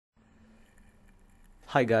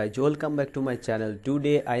Hi guys, welcome back to my channel.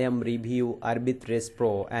 Today I am review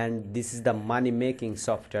ArbitragePro and this is the money making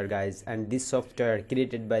software guys, and this software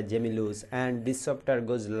created by Jamie Lewis, and this software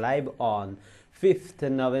goes live on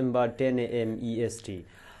 5th November 10 a.m. EST.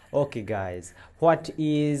 Okay guys, what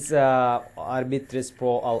is ArbitragePro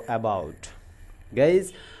all about?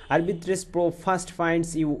 Guys, ArbitragePro first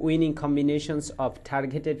finds you winning combinations of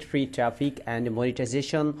targeted free traffic and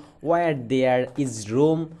monetization where there is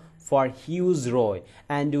room for HUGE ROI,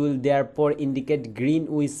 and will therefore indicate green,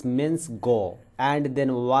 which means go. And then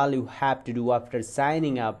all you have to do after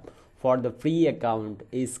signing up for the free account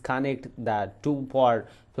is connect the two for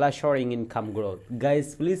flourishing income growth.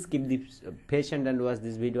 Guys, please keep this patient and watch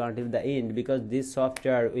this video until the end, because this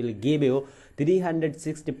software will give you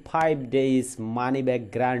 365 days money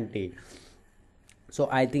back guarantee. So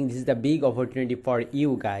I think this is the big opportunity for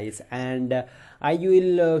you guys, and I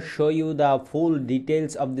will show you the full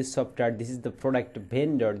details of this software. This is the product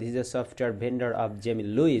vendor, this is the software vendor of Jamie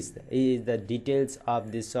Lewis. Is the details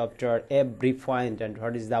of this software, every point, and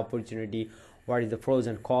what is the opportunity, what is the pros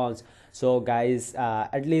and cons. So guys,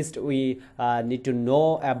 at least we need to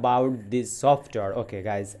know about this software. Okay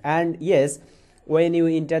guys, and yes, when you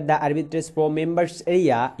enter the ArbitragePro members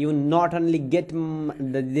area, you not only get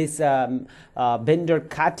this vendor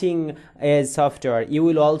cutting software, you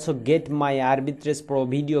will also get my ArbitragePro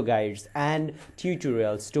video guides and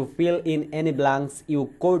tutorials to fill in any blanks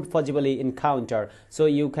you could possibly encounter, so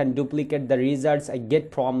you can duplicate the results I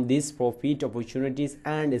get from these profit opportunities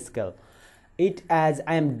and scale it as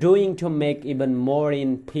I am doing to make even more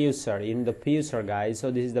in the future guys. So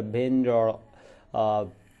this is the vendor.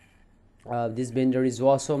 This vendor is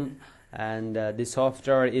awesome, and this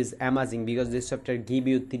software is amazing because this software give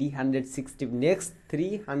you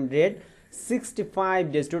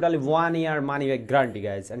 365 days, totally 1 year money back guarantee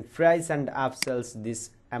guys, and price and upsells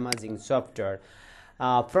this amazing software.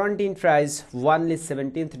 Front end price only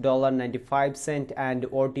 $17.95, and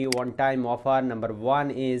OT one time offer number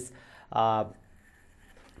one is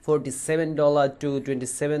 $47 to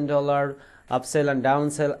 $27 upsell and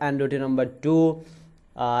downsell, and OT number two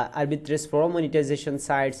ArbitragePro monetization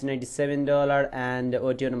sites $97, and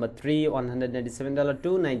OTO number 3 $197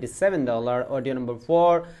 to $97. OTO number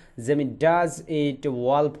 4 Jamie does it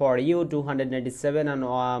all for you $297 and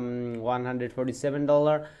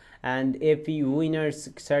 $147, and FE winners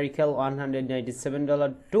circle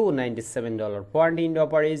 $197 to $97. Point in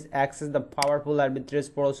offer is access the powerful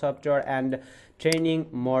ArbitragePro software and training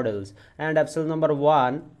models, and upsell number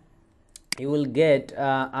 1 you will get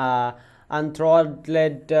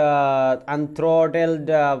unthrottled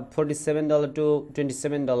 $47 to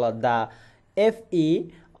 $27. The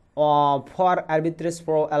FE for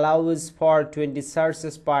ArbitragePro allows for 20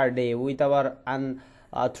 searches per day. With our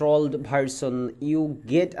unthrottled version, you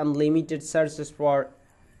get unlimited searches for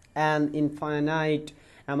an infinite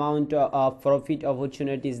amount of profit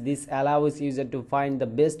opportunities. This allows user to find the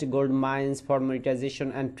best gold mines for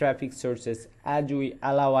monetization and traffic sources, as we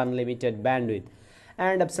allow unlimited bandwidth.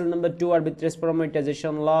 And upsell number 2 ArbitragePro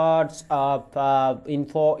monetization, lots of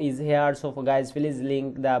info is here. So for guys, please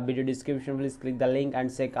link the video description, please click the link and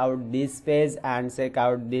check out this page, and check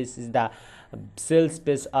out this is the sales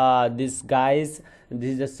page. This guys,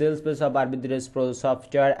 this is the sales page of ArbitragePro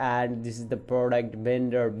software, and this is the product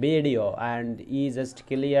vendor video, and is just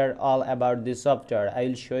clear all about this software. I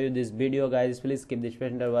will show you this video guys, please keep this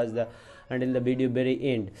patient and watch the until the video very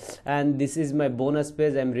end. And this is my bonus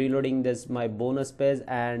page, I'm reloading this my bonus page,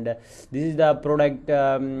 and this is the product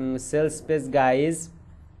sales page guys.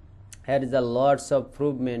 Here is a lots of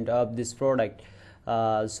improvement of this product.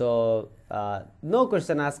 No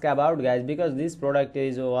question asked about guys, because this product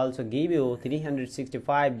is also give you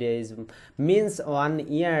 365 days, means 1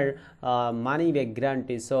 year money back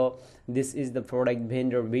guarantee. So this is the product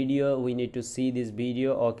vendor video, we need to see this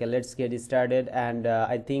video. Okay, let's get started, and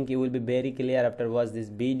I think it will be very clear after watch this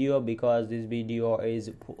video, because this video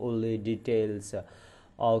is fully details.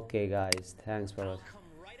 Okay guys, thanks for watching.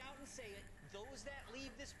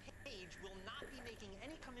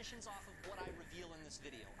 Off of what I reveal in this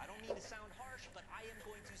video. I don't mean to sound harsh, but I am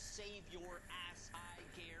going to save your ass. I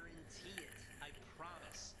guarantee it. I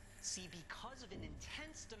promise. See, because of an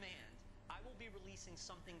intense demand, I will be releasing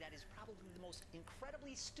something that is probably the most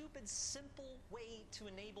incredibly stupid, simple way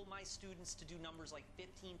to enable my students to do numbers like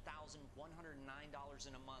 $15,109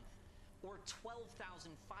 in a month or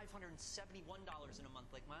 $12,571 in a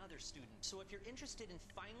month like my other student. So if you're interested in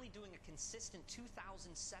finally doing a consistent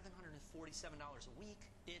 $2,747 a week,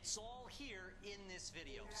 it's all here in this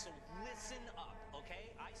video. So listen up,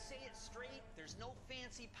 okay? I say it straight. There's no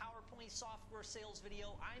fancy PowerPoint software sales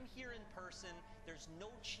video. I'm here in person. There's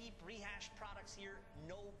no cheap rehashed products here.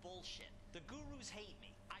 No bullshit. The gurus hate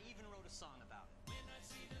me. I even wrote a song about it. When I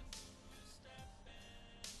see the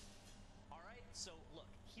Alright, so look,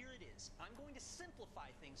 here it is. I'm going to simplify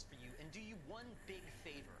things for you and do you one big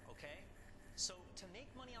favor, okay? So to make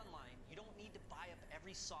money online, you don't need to buy up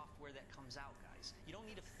every software that comes out, guys. You don't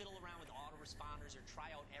need to fiddle around with autoresponders or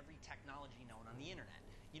try out every technology known on the internet.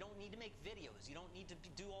 You don't need to make videos. You don't need to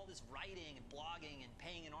do all this writing and blogging and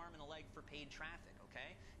paying an arm and a leg for paid traffic,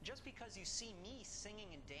 okay? Just because you see me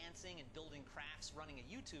singing and dancing and building crafts, running a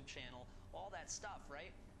YouTube channel, all that stuff,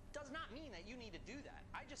 right? Does not mean that you need to do that.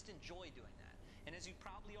 I just enjoy doing that. And as you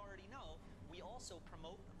probably already know, we also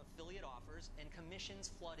promote affiliate offers and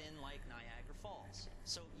commissions flood in like Niagara Falls.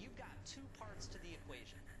 So you've got two parts to the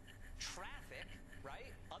equation. Traffic,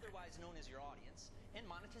 right? Otherwise known as your audience, and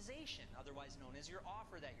monetization, otherwise known as your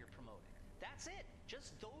offer that you're promoting. That's it.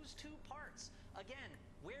 Just those two parts. Again,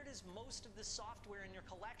 where does most of the software in your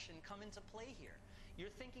collection come into play here?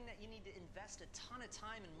 You're thinking that you need to invest a ton of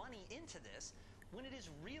time and money into this when it is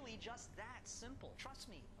really just that simple. Trust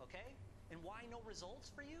me, okay? And why no results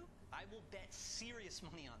for you? I will bet serious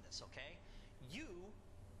money on this, okay? You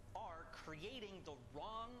are creating the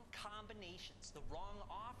wrong combinations, the wrong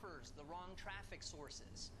offers, the wrong traffic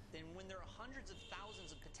sources. And when there are hundreds of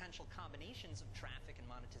thousands of potential combinations of traffic and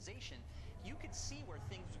monetization, you could see where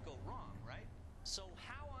things would go wrong, right? So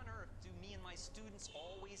how on earth do me and my students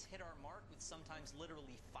always hit our mark with sometimes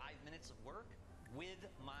literally 5 minutes of work? With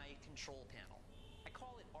my control panel. I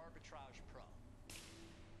call it ArbitragePro.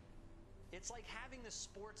 It's like having the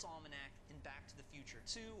sports almanac in Back to the Future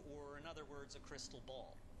 2, or in other words, a crystal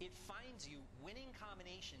ball. It finds you winning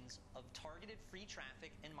combinations of targeted free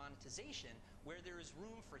traffic and monetization where there is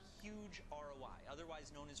room for huge ROI,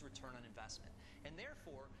 otherwise known as return on investment. And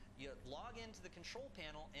therefore, you log into the control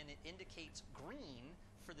panel and it indicates green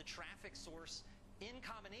for the traffic source in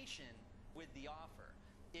combination with the offer.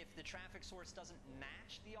 If the traffic source doesn't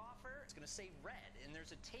match the offer, it's going to say red. And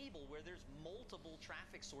there's a table where there's multiple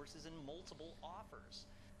traffic sources and multiple offers.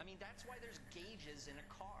 I mean, that's why there's gauges in a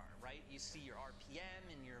car, right? You see your RPM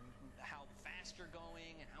and how fast you're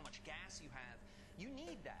going and how much gas you have. You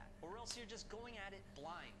need that, or else you're just going at it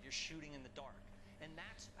blind. You're shooting in the dark. And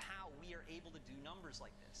that's how we are able to do numbers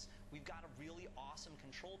like this. We've got a really awesome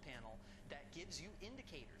control panel that gives you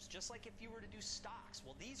indicators, just like if you were to do stocks.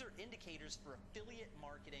 Well, these are indicators for affiliate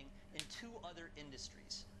marketing in 2 other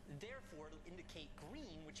industries. Therefore, it'll indicate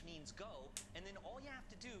green, which means go, and then all you have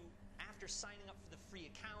to do after signing up for the free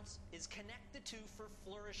accounts is connect the 2 for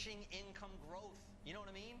flourishing income growth. You know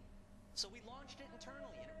what I mean? So we launched it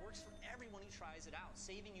internally, and it works for everyone who tries it out,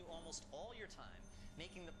 saving you almost all your time,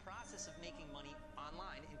 making the process of making money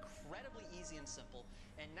online incredibly easy and simple.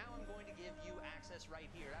 And now I'm going to give you access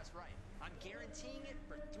right here. That's right. I'm guaranteeing it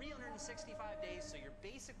for 365 days, so you're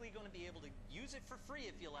basically going to be able to use it for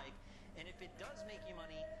free if you like. And if it does make you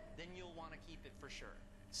money, then you'll want to keep it for sure.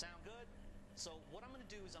 Sound good? So what I'm going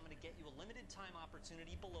to do is I'm going to get you a limited time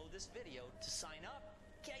opportunity below this video to sign up,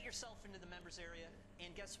 get yourself into the members area,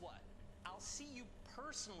 and guess what? I'll see you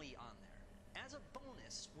personally on there. As a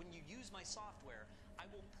bonus, when you use my software, I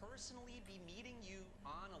will personally be meeting you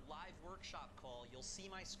on a live workshop call. You'll see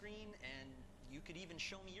my screen, and you could even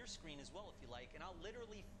show me your screen as well if you like, and I'll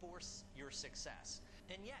literally force your success.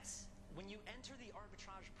 And yes, when you enter the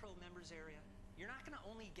Arbitrage Pro members area, you're not going to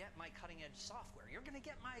only get my cutting-edge software. You're going to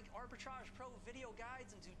get my Arbitrage Pro video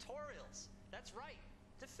guides and tutorials. That's right,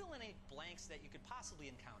 to fill in any blanks that you could possibly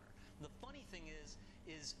encounter. The funny thing is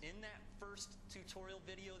in that first tutorial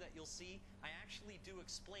video that you'll see, I actually do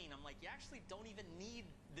explain. I'm like, you actually don't even need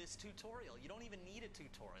this tutorial. You don't even need a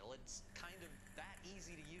tutorial. It's kind of that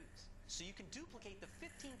easy to use. So you can duplicate the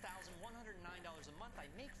 $15,109 a month I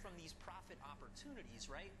make from these profit opportunities,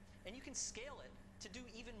 right? And you can scale it to do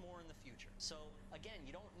even more in the future. So again,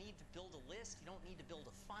 you don't need to build a list, you don't need to build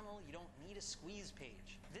a funnel, you don't need a squeeze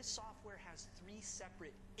page. This software has 3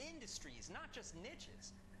 separate industries, not just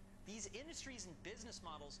niches. These industries and business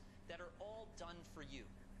models that are all done for you,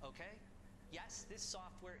 okay? Yes, this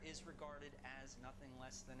software is regarded as nothing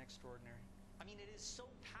less than extraordinary. I mean, it is so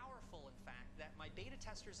powerful, in fact, that my beta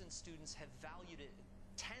testers and students have valued it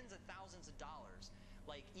tens of thousands of dollars,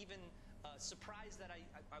 like even surprised that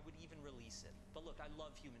I would even release it. But look, I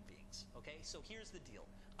love human beings, okay? So here's the deal.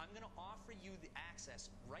 I'm going to offer you the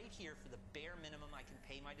access right here for the bare minimum I can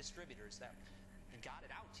pay my distributors. That got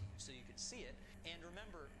it out to you so you could see it. And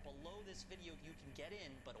remember, below this video you can get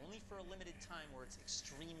in, but only for a limited time where it's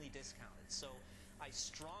extremely discounted. So I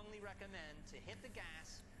strongly recommend to hit the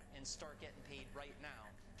gas and start getting paid right now.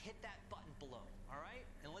 Hit that button below, all right?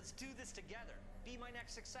 And let's do this together. Be my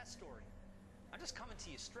next success story. I'm just coming to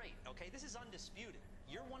you straight, okay? This is undisputed.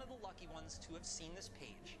 You're one of the lucky ones to have seen this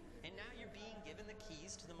page, and now you're being given the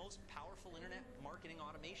keys to the most powerful internet marketing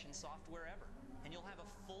automation software ever. And you'll have a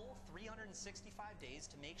full 365 days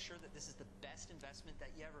to make sure that this is the best investment that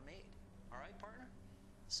you ever made. All right, partner?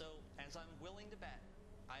 So, as I'm willing to bet,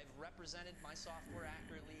 I've represented my software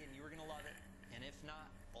accurately and you were gonna love it. And if not,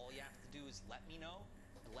 all you have to do is let me know,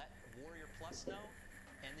 let Warrior Plus know,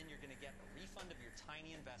 and then you're gonna get a refund of your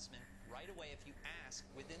tiny investment right away if you ask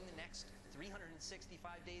within the next 365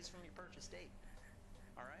 days from your purchase date.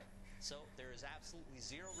 All right? So there is absolutely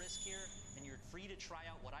zero risk here, and you're free to try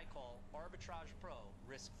out what I call ArbitragePro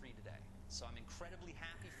risk-free today. So I'm incredibly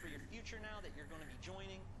happy for your future now that you're going to be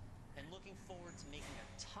joining, and looking forward to making a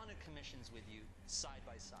ton of commissions with you side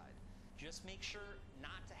by side. Just make sure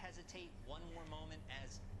not to hesitate one more moment,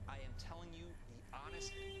 as I am telling you the honest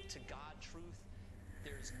to God truth.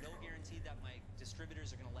 There's no guarantee that my distributors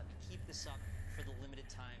are going to let me keep this up for the limited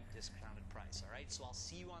time discounted price. All right, so I'll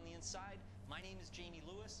see you on the inside. My name is Jamie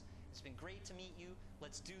Lewis. It's been great to meet you.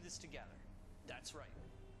 Let's do this together. That's right.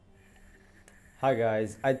 Hi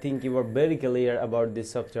guys, I think you were very clear about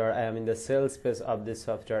this software. I am in the sales space of this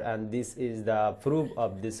software, and this is the proof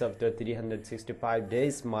of this software, 365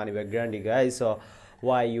 days money back guarantee, guys. So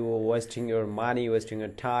why you wasting your money, wasting your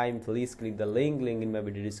time? Please click the link in my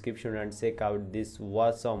video description and check out this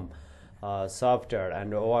awesome software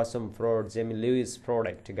and awesome for Jamie Lewis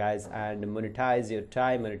product, guys, and monetize your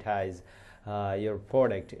time, monetize your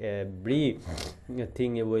product. Every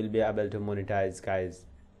thing you will be able to monetize, guys.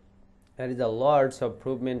 There is a lots of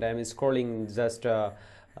improvement. I'm scrolling just the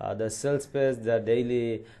sales page, the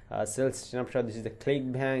daily sales snapshot. This is the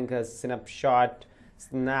ClickBank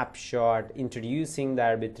snapshot introducing the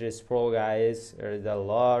ArbitragePro, guys. There is a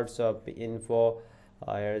lots of info.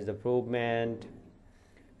 Here is the improvement.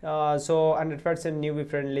 So 100% newbie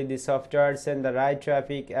friendly. The software send the right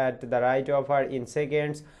traffic at the right offer in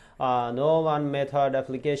seconds. No one method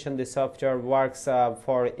application. The software works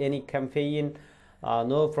for any campaign.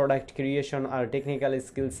 No product creation or technical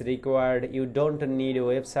skills required. You don't need a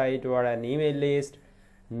website or an email list.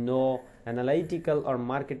 No analytical or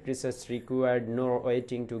market research required. No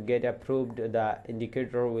waiting to get approved. The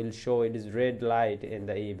indicator will show it is red light in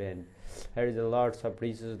the event. There is a lots of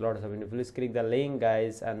resources, lots of info. Please click the link,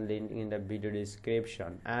 guys, and link in the video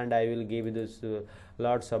description, and I will give you this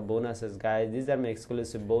lots of bonuses, guys. These are my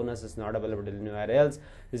exclusive bonuses, not available anywhere else.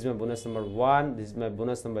 This is my bonus number 1. This is my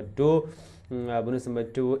bonus number 2. Bonus number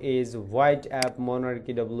 2 is White App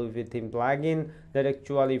Monarchy WP theme plugin that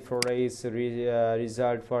actually provides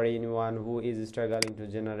result for anyone who is struggling to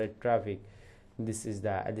generate traffic. This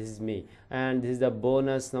is me, and this is the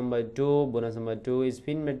bonus number 2. Bonus number 2 is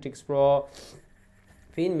FinMetrics Pro.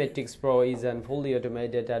 FinMetrics Pro is a fully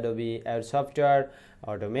automated Adobe ad software.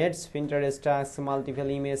 Automates Pinterest tasks, multiple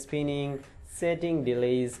image spinning, setting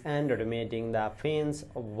delays, and automating the fins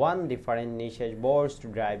of one different niche boards to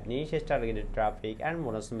drive niche targeted traffic. And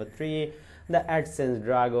bonus number 3, the AdSense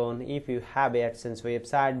Dragon. If you have AdSense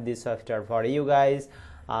website, this software for you, guys.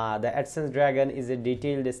 The AdSense Dragon is a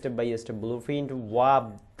detailed step-by-step blueprint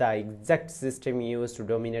of the exact system used to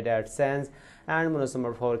dominate AdSense. And bonus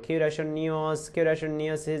number 4, Curation News. Curation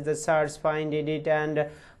News is the search, find, edit, and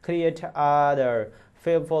create other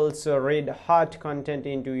fables, read hot content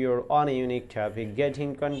into your own unique traffic,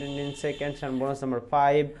 getting content in seconds. And bonus number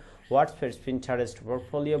 5, WordPress Pinterest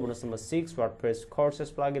portfolio. Bonus number 6, WordPress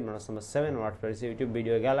courses plugin. Bonus number 7, WordPress YouTube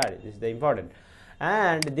video gallery. This is the important.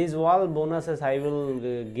 And these all bonuses I will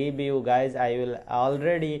give you, guys. I will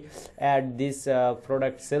already add this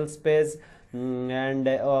product sales page, and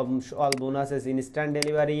all bonuses instant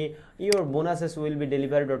delivery. Your bonuses will be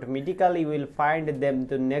delivered automatically. You will find them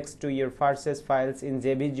next to your purchase files in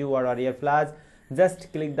JPG or Warrior Plus.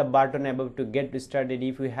 Just click the button above to get started.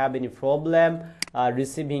 If you have any problem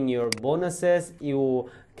receiving your bonuses,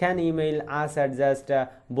 you can email us at just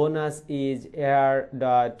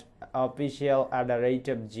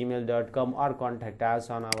bonusishere.official@gmail.com, or contact us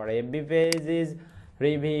on our FB pages.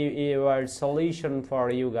 Review your solution for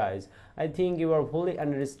you, guys. I think you are fully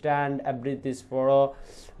understand everything for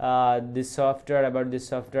this software, about this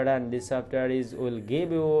software, and this software is will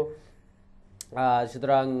give you just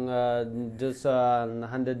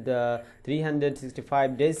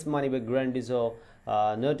 365 days money back guarantee. So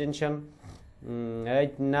no tension.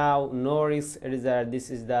 Right now, no risk.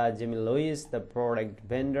 This is the Jimmy Lewis, the product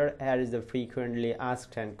vendor. Here is the frequently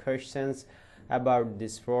asked and questions about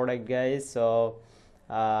this product, guys. So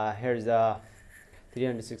here's the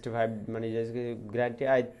 365 money guarantee.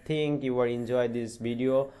 I think you will enjoy this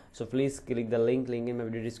video, so please click the link in my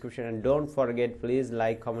video description, and don't forget, please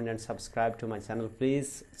like, comment and subscribe to my channel.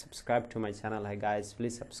 Please subscribe to my channel. Hi guys,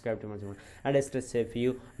 please subscribe to my channel, and stay safe.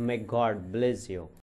 You may God bless you.